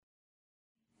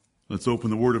Let's open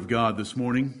the Word of God this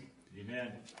morning.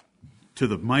 Amen. To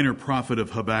the minor prophet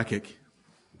of Habakkuk.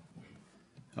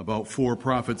 About four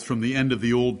prophets from the end of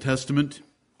the Old Testament.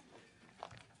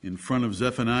 In front of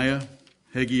Zephaniah,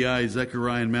 Haggai,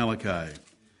 Zechariah, and Malachi.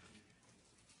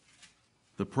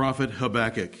 The prophet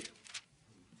Habakkuk.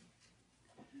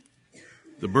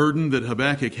 The burden that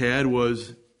Habakkuk had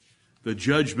was the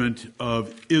judgment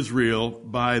of Israel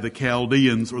by the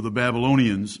Chaldeans or the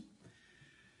Babylonians.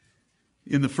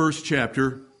 In the first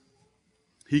chapter,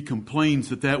 he complains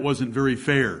that that wasn't very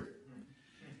fair,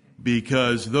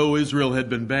 because though Israel had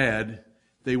been bad,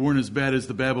 they weren't as bad as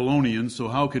the Babylonians, so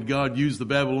how could God use the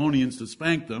Babylonians to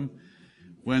spank them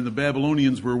when the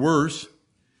Babylonians were worse?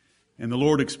 And the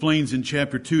Lord explains in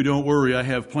chapter 2, don't worry, I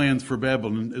have plans for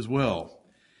Babylon as well.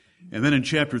 And then in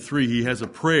chapter 3, he has a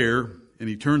prayer, and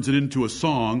he turns it into a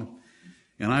song,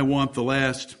 and I want the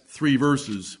last three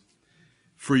verses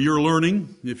for your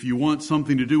learning. If you want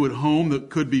something to do at home that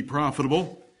could be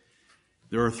profitable,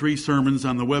 there are 3 sermons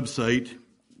on the website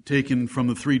taken from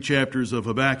the 3 chapters of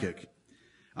Habakkuk.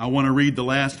 I want to read the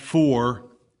last 4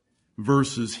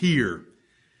 verses here,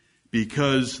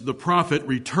 because the prophet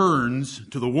returns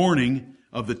to the warning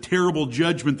of the terrible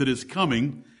judgment that is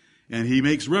coming, and he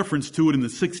makes reference to it in the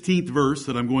 16th verse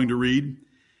that I'm going to read.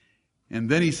 And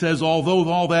then he says, although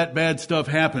all that bad stuff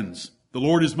happens, the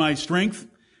Lord is my strength,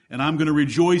 and I'm going to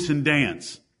rejoice and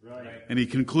dance. Right. And he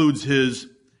concludes his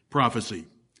prophecy.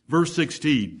 Verse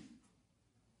 16.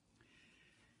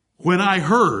 When I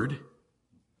heard,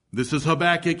 this is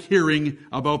Habakkuk hearing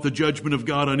about the judgment of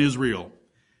God on Israel.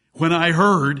 When I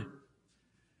heard,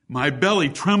 my belly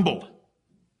trembled.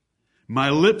 My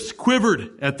lips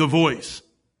quivered at the voice.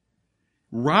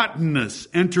 Rottenness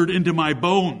entered into my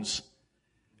bones,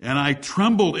 and I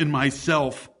trembled in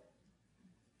myself,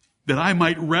 that I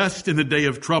might rest in the day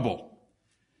of trouble.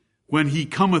 When he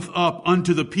cometh up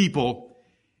unto the people,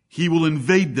 he will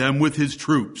invade them with his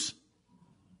troops.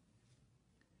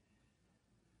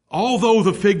 Although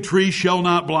the fig tree shall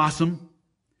not blossom,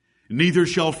 neither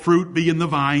shall fruit be in the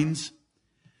vines,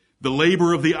 the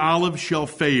labor of the olive shall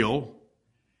fail,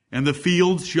 and the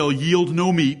fields shall yield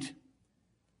no meat,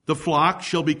 the flock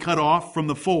shall be cut off from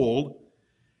the fold,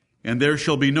 and there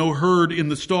shall be no herd in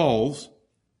the stalls.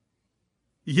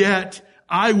 Yet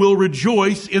I will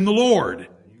rejoice in the Lord.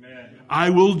 Amen.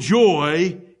 I will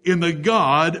joy in the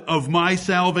God of my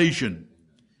salvation.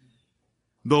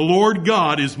 The Lord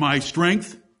God is my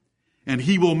strength, and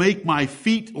he will make my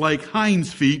feet like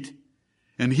hinds' feet,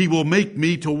 and he will make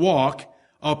me to walk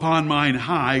upon mine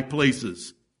high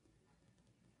places.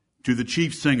 To the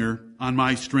chief singer on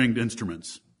my stringed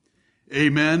instruments.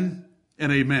 Amen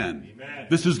and amen. Amen.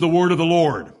 This is the word of the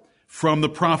Lord from the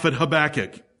prophet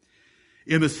Habakkuk.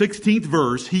 In the 16th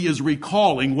verse, he is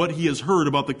recalling what he has heard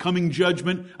about the coming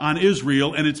judgment on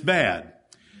Israel, and it's bad.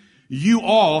 You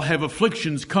all have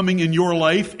afflictions coming in your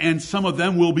life, and some of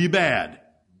them will be bad.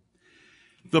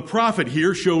 The prophet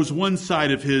here shows one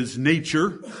side of his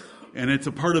nature, and it's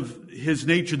a part of his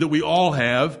nature that we all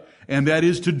have, and that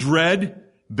is to dread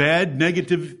bad,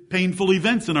 negative, painful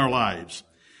events in our lives.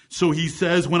 So he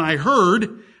says, when I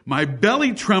heard, my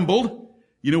belly trembled.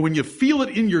 You know, when you feel it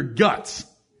in your guts,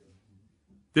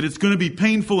 that it's going to be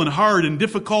painful and hard and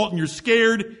difficult, and you're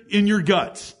scared in your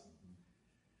guts.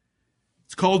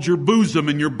 It's called your bosom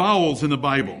and your bowels in the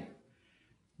Bible.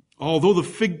 Although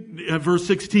verse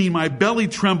 16, my belly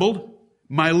trembled,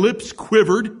 my lips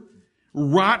quivered,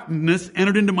 rottenness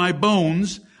entered into my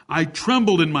bones, I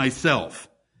trembled in myself.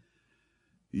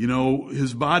 You know,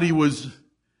 his body was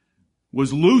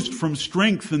loosed from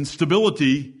strength and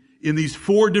stability in these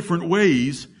 4 different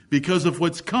ways because of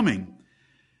what's coming.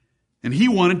 And he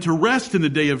wanted to rest in the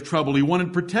day of trouble. He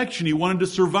wanted protection. He wanted to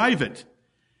survive it.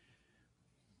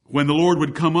 When the Lord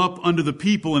would come up unto the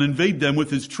people and invade them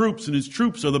with his troops, and his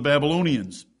troops are the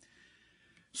Babylonians.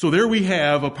 So there we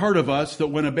have a part of us that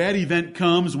when a bad event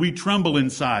comes, we tremble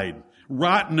inside.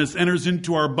 Rottenness enters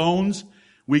into our bones.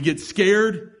 We get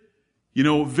scared. You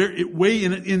know, way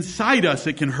inside us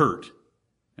it can hurt.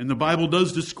 And the Bible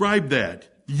does describe that.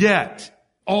 Yet,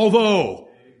 although,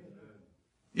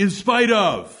 in spite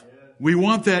of, we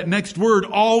want that next word,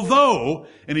 although,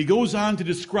 and he goes on to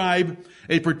describe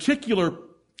a particular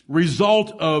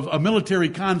result of a military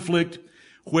conflict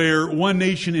where one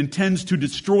nation intends to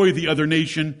destroy the other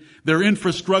nation, their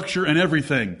infrastructure and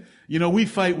everything. You know, we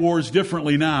fight wars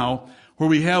differently now, where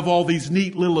we have all these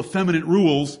neat little effeminate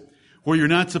rules where you're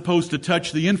not supposed to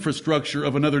touch the infrastructure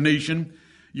of another nation.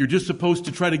 You're just supposed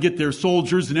to try to get their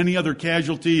soldiers, and any other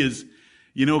casualty is,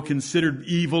 you know, considered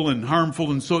evil and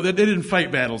harmful. And so they didn't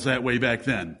fight battles that way back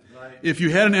then. Right. If you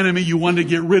had an enemy, you wanted to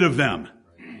get rid of them.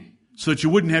 so that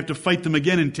you wouldn't have to fight them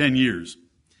again in 10 years.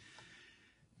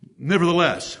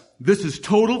 Nevertheless, this is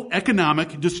total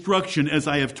economic destruction, as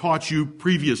I have taught you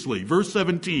previously. Verse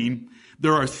 17,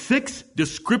 there are 6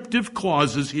 descriptive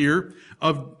clauses here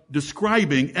of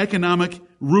describing economic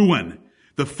ruin.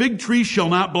 The fig tree shall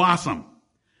not blossom.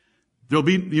 There'll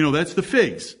be, that's the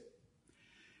figs.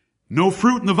 No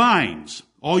fruit in the vines.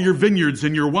 All your vineyards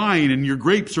and your wine and your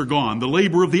grapes are gone. The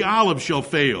labor of the olive shall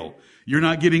fail. You're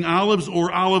not getting olives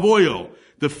or olive oil.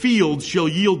 The fields shall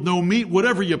yield no meat,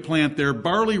 whatever you plant there,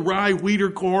 barley, rye, wheat,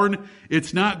 or corn,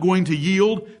 it's not going to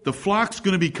yield. The flock's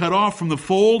going to be cut off from the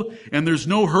fold, and there's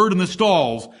no herd in the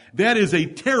stalls. That is a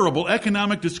terrible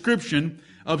economic description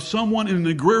of someone in an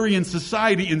agrarian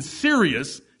society in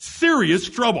serious, serious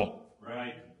trouble.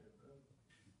 Right.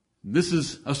 This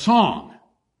is a song,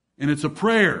 and it's a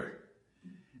prayer,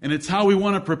 and it's how we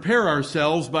want to prepare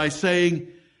ourselves by saying,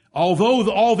 although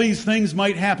all these things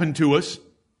might happen to us,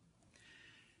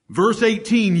 verse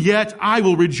 18, yet I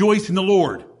will rejoice in the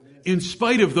Lord. In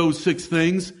spite of those 6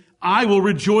 things, I will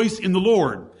rejoice in the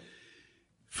Lord.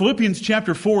 Philippians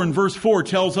chapter 4 and verse 4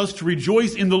 tells us to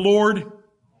rejoice in the Lord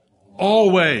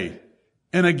always.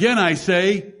 And again I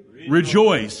say,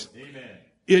 rejoice. Amen.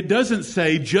 It doesn't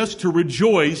say just to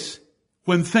rejoice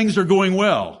when things are going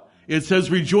well. It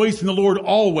says rejoice in the Lord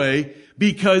always,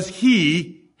 because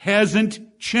He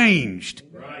hasn't changed.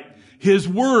 Right. His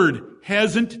word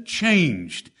hasn't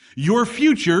changed. Your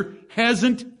future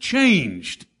hasn't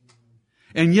changed.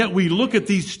 And yet we look at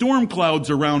these storm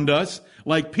clouds around us,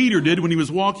 like Peter did when he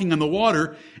was walking on the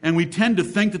water, and we tend to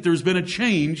think that there's been a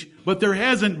change, but there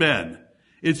hasn't been.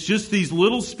 It's just these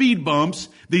little speed bumps,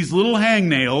 these little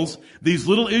hangnails, these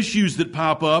little issues that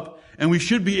pop up, and we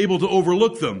should be able to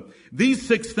overlook them. These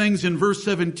 6 things in verse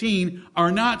 17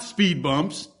 are not speed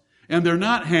bumps, and they're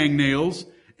not hangnails,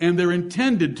 and they're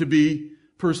intended to be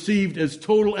perceived as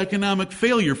total economic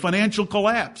failure, financial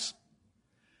collapse.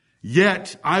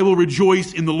 Yet I will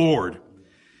rejoice in the Lord.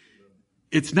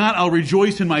 It's not I'll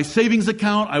rejoice in my savings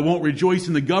account. I won't rejoice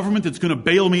in the government that's going to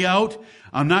bail me out.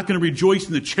 I'm not going to rejoice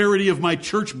in the charity of my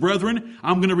church brethren.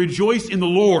 I'm going to rejoice in the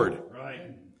Lord.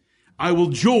 Right. I will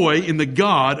joy in the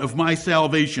God of my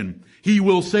salvation. He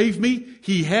will save me.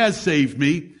 He has saved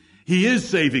me. He is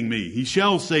saving me. He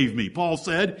shall save me. Paul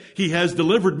said, He has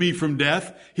delivered me from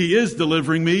death. He is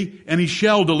delivering me, and He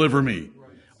shall deliver me.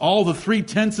 All the 3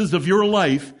 tenses of your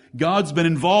life, God's been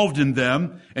involved in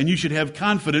them, and you should have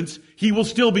confidence He will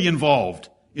still be involved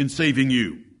in saving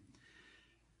you.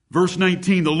 Verse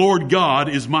 19, the Lord God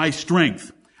is my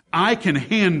strength. I can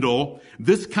handle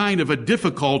this kind of a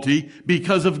difficulty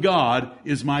because of God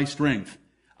is my strength.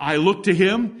 I look to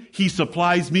Him. He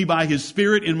supplies me by His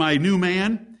Spirit in my new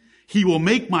man. He will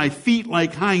make my feet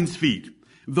like hinds' feet.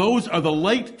 Those are the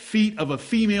light feet of a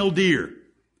female deer.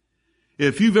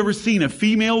 If you've ever seen a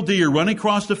female deer run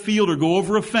across a field or go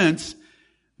over a fence,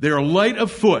 they're light of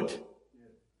foot.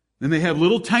 Then they have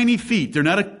little tiny feet. They're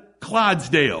not a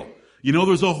Clydesdale.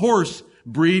 There's a horse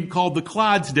breed called the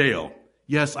Clydesdale.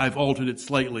 Yes, I've altered it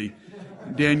slightly.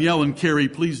 Danielle and Carrie,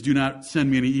 please do not send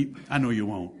me any. I know you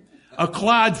won't. A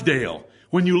Clydesdale.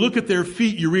 When you look at their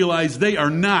feet, you realize they are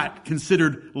not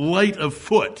considered light of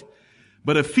foot.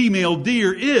 But a female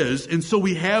deer is, and so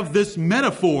we have this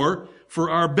metaphor for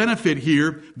our benefit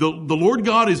here. The Lord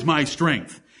God is my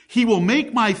strength. He will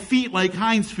make my feet like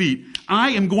hinds' feet.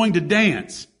 I am going to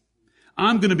dance.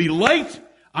 I'm going to be light.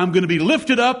 I'm going to be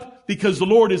lifted up because the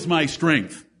Lord is my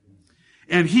strength.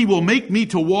 And He will make me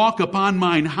to walk upon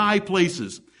mine high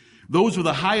places. Those are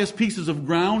the highest pieces of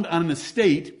ground on an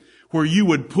estate where you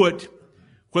would put,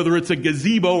 whether it's a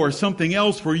gazebo or something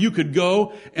else, where you could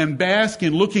go and bask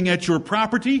in looking at your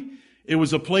property. It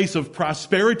was a place of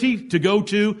prosperity to go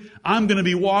to. I'm going to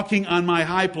be walking on my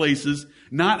high places,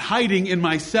 not hiding in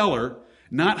my cellar,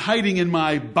 not hiding in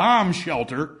my bomb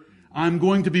shelter. I'm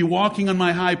going to be walking on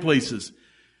my high places.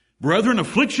 Brethren,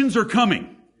 afflictions are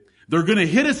coming. They're going to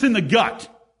hit us in the gut.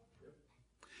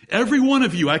 Every one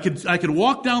of you, I could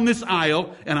walk down this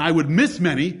aisle and I would miss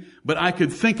many, but I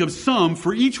could think of some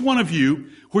for each one of you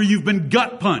where you've been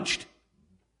gut punched.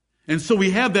 And so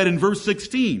we have that in verse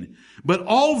 16. But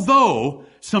although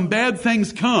some bad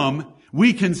things come,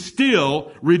 we can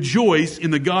still rejoice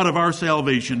in the God of our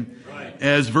salvation, right,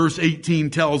 as verse 18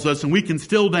 tells us, and we can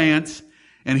still dance,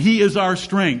 and He is our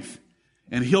strength,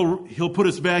 and He'll put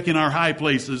us back in our high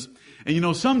places.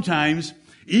 And sometimes,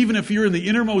 even if you're in the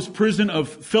innermost prison of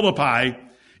Philippi,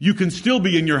 you can still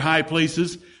be in your high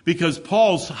places because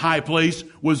Paul's high place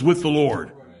was with the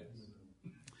Lord.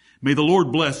 May the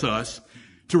Lord bless us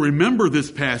to remember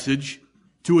this passage,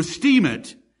 to esteem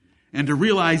it, and to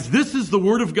realize this is the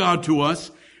Word of God to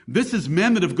us. This is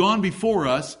men that have gone before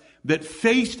us. that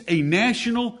faced a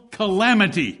national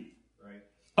calamity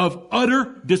of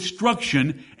utter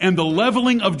destruction and the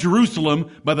leveling of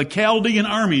Jerusalem by the Chaldean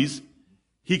armies,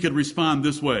 he could respond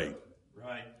this way.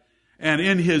 Right. And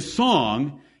in his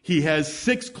song, he has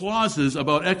 6 clauses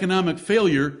about economic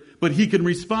failure, but he can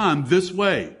respond this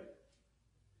way.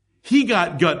 He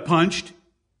got gut punched,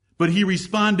 but he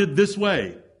responded this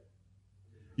way.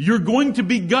 You're going to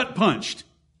be gut punched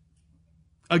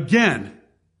again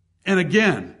and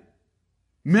again.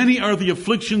 Many are the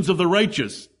afflictions of the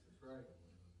righteous,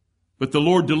 but the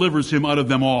Lord delivers him out of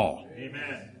them all.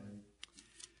 Amen.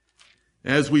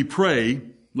 As we pray,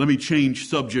 let me change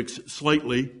subjects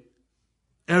slightly,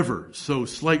 ever so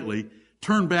slightly.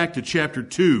 Turn back to chapter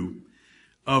 2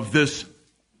 of this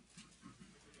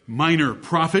minor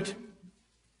prophet,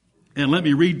 and let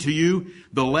me read to you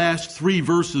the last 3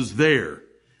 verses there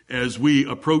as we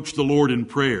approach the Lord in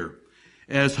prayer.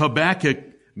 As Habakkuk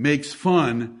makes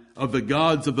fun of the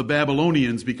gods of the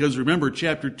Babylonians, because remember,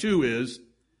 chapter 2 is,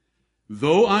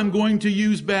 though I'm going to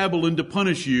use Babylon to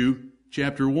punish you,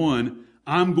 chapter 1,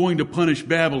 I'm going to punish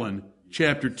Babylon,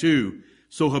 chapter 2.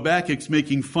 So Habakkuk's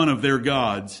making fun of their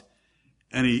gods,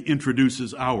 and he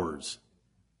introduces ours.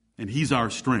 And he's our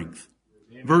strength.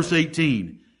 Amen. Verse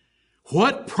 18,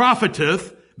 what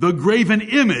profiteth the graven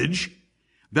image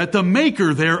that the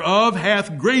maker thereof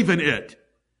hath graven it?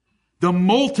 The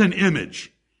molten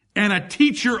image, and a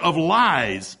teacher of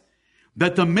lies,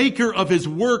 that the maker of his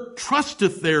work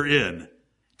trusteth therein,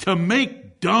 to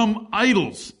make dumb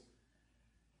idols.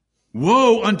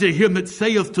 Woe unto him that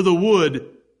saith to the wood,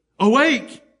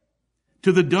 awake!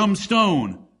 To the dumb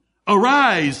stone,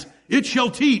 arise, it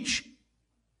shall teach.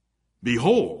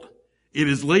 Behold, it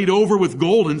is laid over with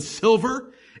gold and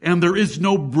silver, and there is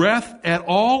no breath at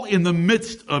all in the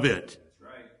midst of it.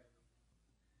 That's right.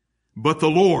 But the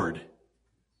Lord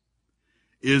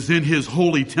is in his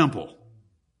holy temple.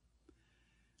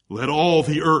 Let all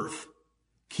the earth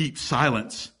keep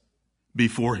silence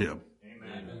before him.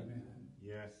 Amen.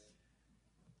 Yes.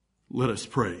 Let us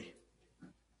pray.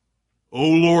 O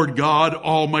Lord God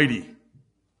Almighty,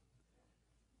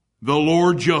 the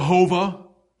Lord Jehovah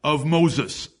of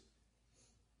Moses,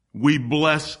 we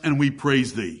bless and we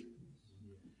praise thee.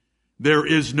 There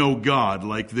is no God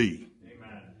like thee.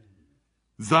 Amen.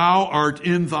 Thou art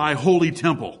in thy holy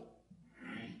temple.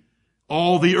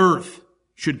 All the earth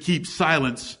should keep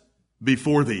silence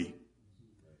before thee.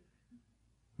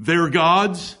 Their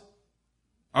gods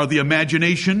are the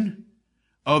imagination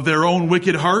of their own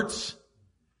wicked hearts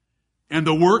and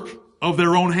the work of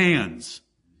their own hands.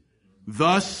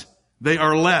 Thus, they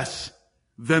are less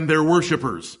than their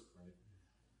worshipers.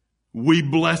 We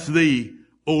bless thee,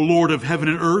 O Lord of heaven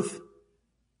and earth,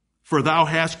 for thou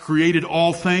hast created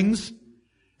all things,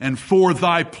 and for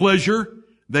thy pleasure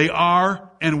they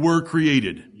are and were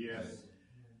created. Yes.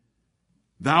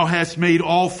 Thou hast made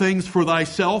all things for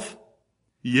thyself,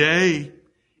 yea,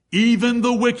 even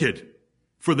the wicked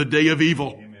for the day of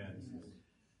evil. Amen.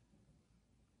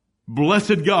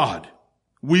 Blessed God,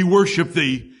 we worship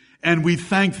thee and we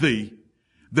thank thee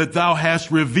that thou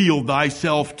hast revealed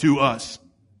thyself to us.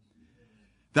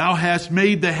 Thou hast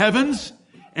made the heavens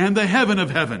and the heaven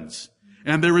of heavens,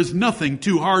 and there is nothing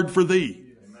too hard for thee.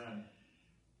 Amen.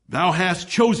 Thou hast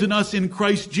chosen us in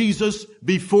Christ Jesus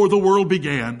before the world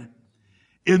began.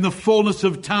 In the fullness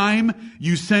of time,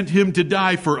 you sent him to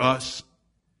die for us.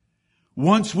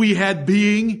 Once we had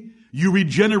being, you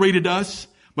regenerated us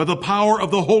by the power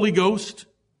of the Holy Ghost.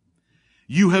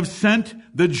 You have sent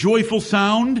the joyful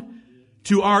sound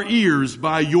to our ears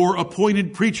by your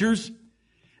appointed preachers,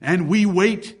 and we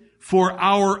wait for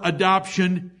our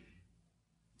adoption,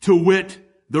 to wit,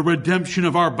 the redemption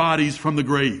of our bodies from the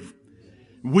grave.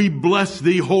 We bless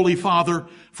thee, Holy Father,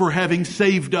 for having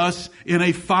saved us in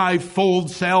a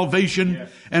 5-fold salvation,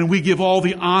 yes. And we give all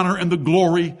the honor and the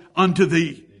glory unto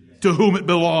thee, to whom it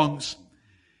belongs.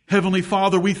 Heavenly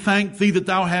Father, we thank thee that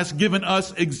thou hast given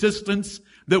us existence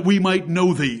that we might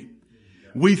know thee.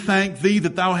 We thank thee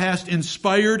that thou hast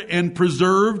inspired and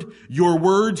preserved your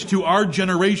words to our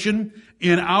generation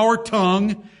in our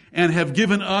tongue, and have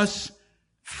given us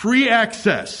free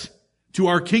access to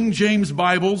our King James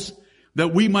Bibles,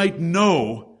 that we might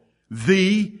know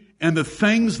thee and the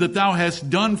things that thou hast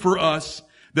done for us,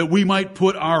 that we might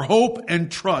put our hope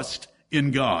and trust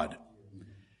in God.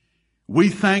 We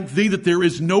thank thee that there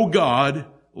is no God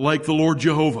like the Lord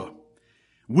Jehovah.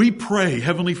 We pray,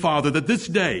 Heavenly Father, that this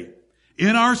day,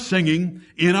 in our singing,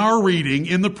 in our reading,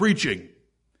 in the preaching,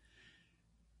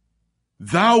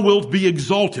 thou wilt be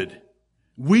exalted,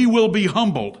 we will be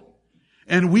humbled,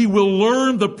 and we will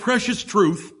learn the precious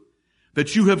truth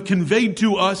that you have conveyed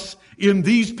to us in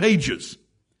these pages,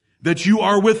 that you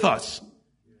are with us,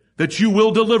 that you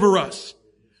will deliver us,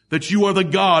 that you are the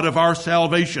God of our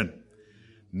salvation.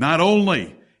 Not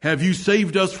only have you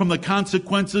saved us from the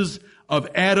consequences of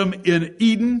Adam in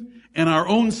Eden and our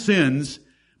own sins,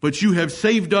 but you have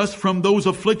saved us from those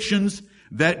afflictions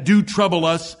that do trouble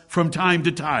us from time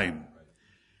to time.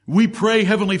 We pray,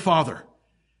 Heavenly Father,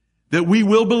 that we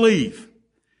will believe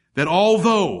that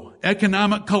although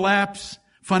economic collapse,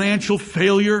 financial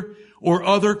failure, or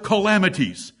other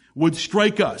calamities would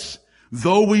strike us,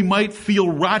 though we might feel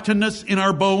rottenness in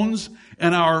our bones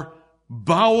and our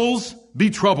bowels be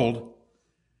troubled,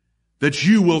 that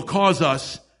you will cause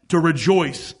us to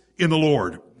rejoice in the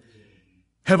Lord.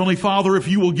 Heavenly Father, if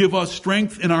you will give us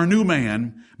strength in our new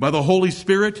man by the Holy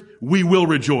Spirit, we will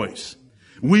rejoice.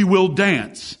 We will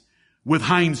dance with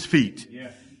hinds feet.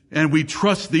 Yes. And we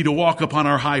trust thee to walk upon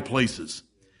our high places.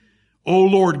 O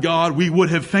Lord God, we would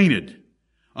have fainted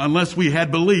unless we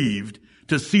had believed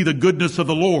to see the goodness of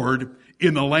the Lord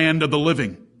in the land of the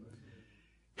living.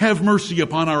 Have mercy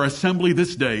upon our assembly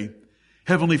this day.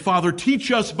 Heavenly Father,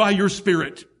 teach us by your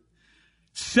Spirit.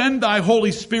 Send thy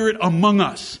Holy Spirit among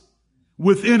us,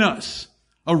 within us,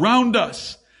 around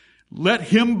us. Let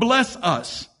him bless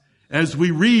us as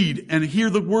we read and hear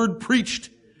the word preached.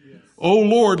 O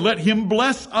Lord, let him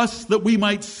bless us that we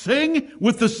might sing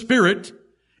with the Spirit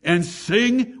and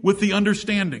sing with the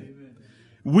understanding.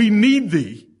 We need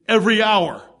thee every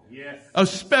hour,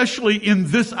 especially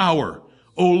in this hour,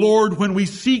 O Lord, when we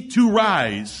seek to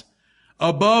rise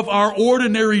above our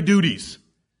ordinary duties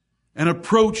and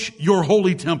approach your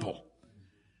holy temple.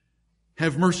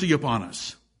 Have mercy upon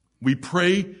us. We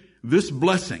pray this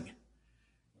blessing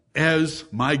as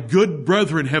my good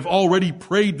brethren have already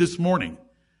prayed this morning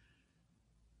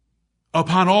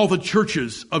upon all the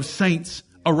churches of saints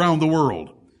around the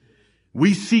world.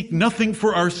 We seek nothing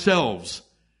for ourselves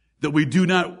that we do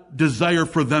not desire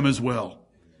for them as well.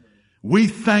 We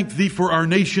thank thee for our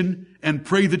nation and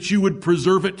pray that you would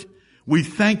preserve it. We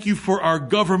thank you for our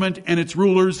government and its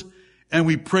rulers, and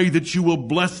we pray that you will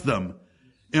bless them,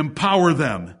 empower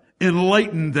them,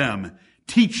 enlighten them,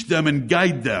 teach them, and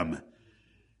guide them.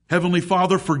 Heavenly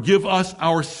Father, forgive us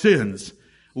our sins,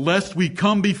 lest we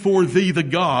come before thee, the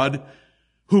God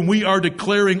whom we are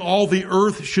declaring all the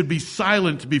earth should be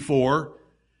silent before,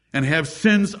 and have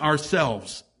sins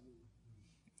ourselves.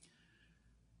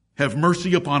 Have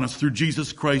mercy upon us through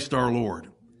Jesus Christ our Lord.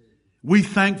 We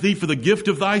thank thee for the gift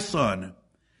of thy Son.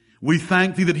 We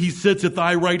thank thee that he sits at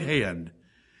thy right hand.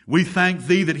 We thank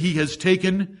thee that he has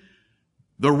taken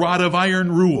the rod of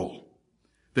iron rule,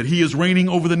 that he is reigning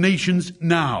over the nations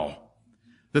now,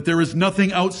 that there is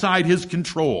nothing outside his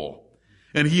control,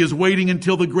 and he is waiting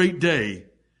until the great day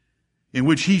in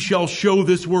which he shall show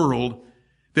this world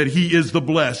that he is the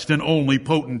blessed and only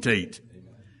potentate.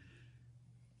 Amen.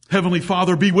 Heavenly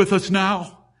Father, be with us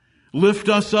now. Lift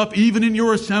us up even in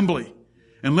your assembly,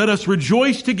 and let us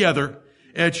rejoice together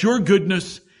at your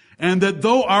goodness, and that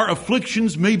though our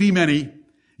afflictions may be many,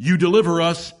 you deliver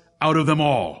us out of them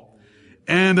all.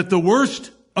 And that the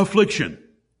worst affliction,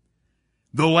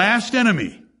 the last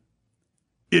enemy,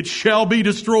 it shall be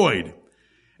destroyed.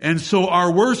 And so our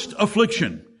worst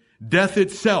affliction, death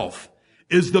itself,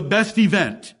 is the best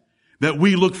event that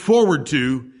we look forward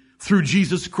to through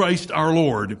Jesus Christ our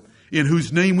Lord, in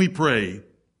whose name we pray.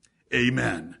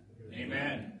 Amen. Amen.